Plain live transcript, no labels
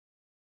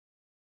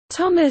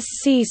Thomas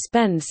C.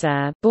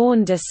 Spencer,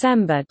 born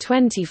December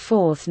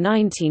 24,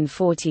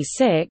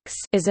 1946,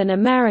 is an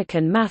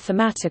American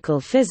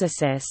mathematical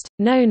physicist,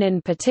 known in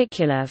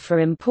particular for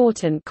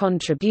important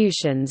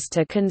contributions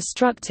to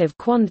constructive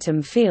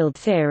quantum field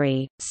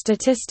theory,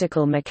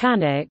 statistical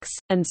mechanics,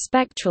 and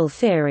spectral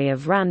theory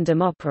of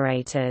random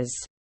operators.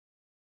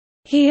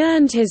 He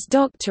earned his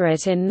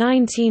doctorate in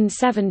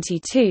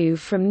 1972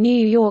 from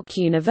New York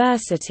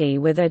University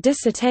with a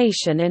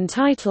dissertation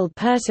entitled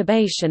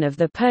Perturbation of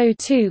the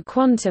Po-2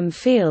 Quantum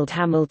Field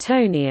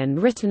Hamiltonian,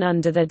 written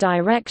under the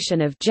direction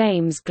of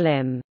James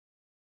Glim.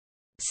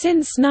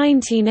 Since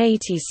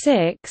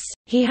 1986,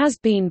 he has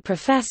been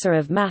professor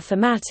of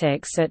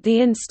mathematics at the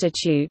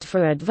Institute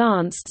for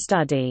Advanced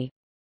Study.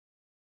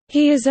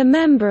 He is a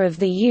member of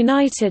the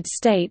United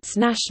States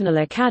National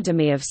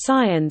Academy of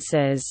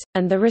Sciences,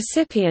 and the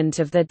recipient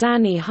of the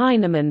Danny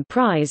Heinemann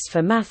Prize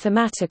for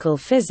Mathematical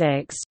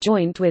Physics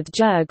joint with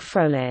Jörg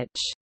Froelich,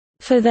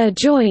 for their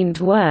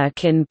joint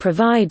work in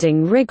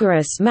providing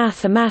rigorous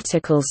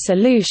mathematical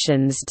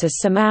solutions to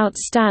some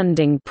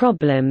outstanding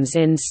problems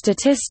in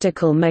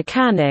statistical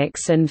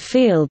mechanics and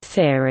field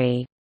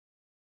theory.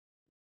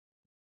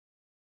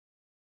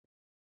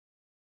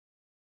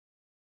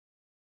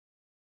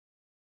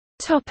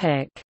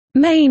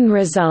 Main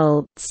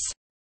results.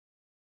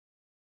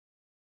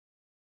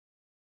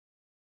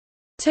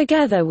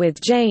 Together with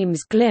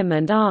James Glim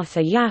and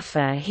Arthur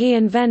Yaffe, he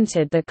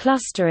invented the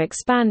cluster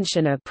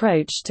expansion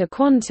approach to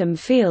quantum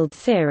field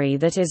theory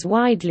that is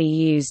widely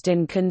used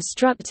in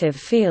constructive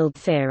field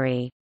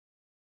theory.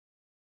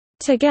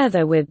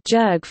 Together with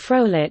Jörg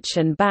Froelich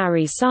and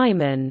Barry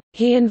Simon,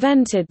 he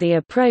invented the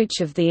approach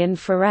of the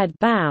infrared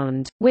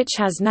bound, which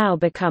has now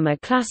become a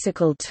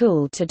classical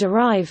tool to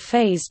derive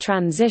phase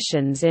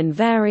transitions in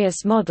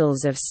various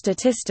models of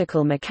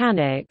statistical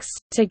mechanics.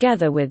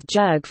 Together with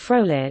Jörg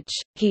Froelich,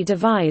 he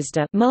devised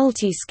a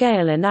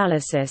multi-scale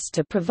analysis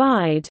to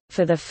provide,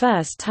 for the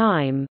first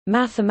time,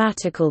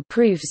 mathematical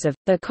proofs of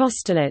the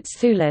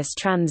Kosterlitz-Thouless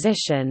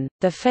transition,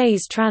 the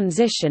phase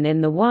transition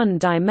in the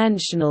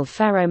one-dimensional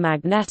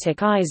ferromagnetic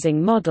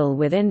Ising model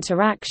with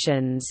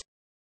interactions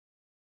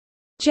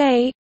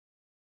J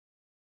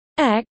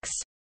x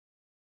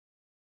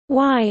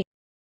y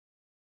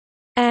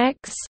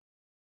x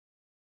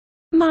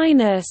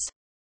minus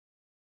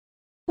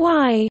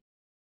y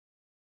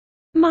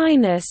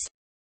minus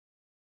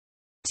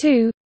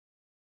 2.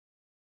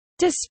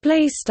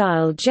 Display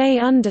style J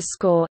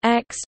underscore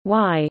x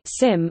y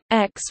sim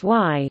x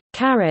y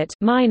caret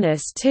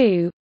minus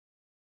 2.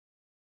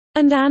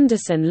 And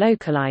Anderson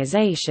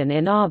localization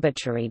in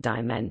arbitrary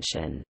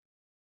dimension.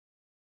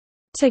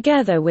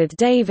 Together with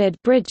David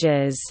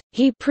Bridges,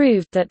 he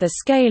proved that the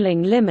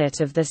scaling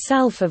limit of the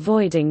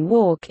self-avoiding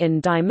walk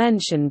in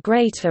dimension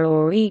greater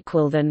or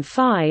equal than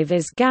 5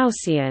 is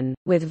Gaussian,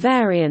 with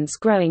variance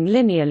growing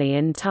linearly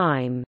in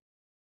time.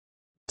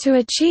 To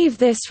achieve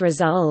this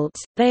result,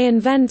 they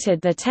invented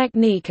the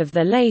technique of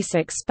the lace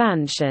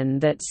expansion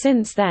that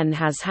since then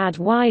has had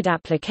wide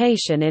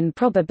application in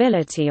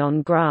probability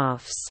on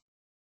graphs.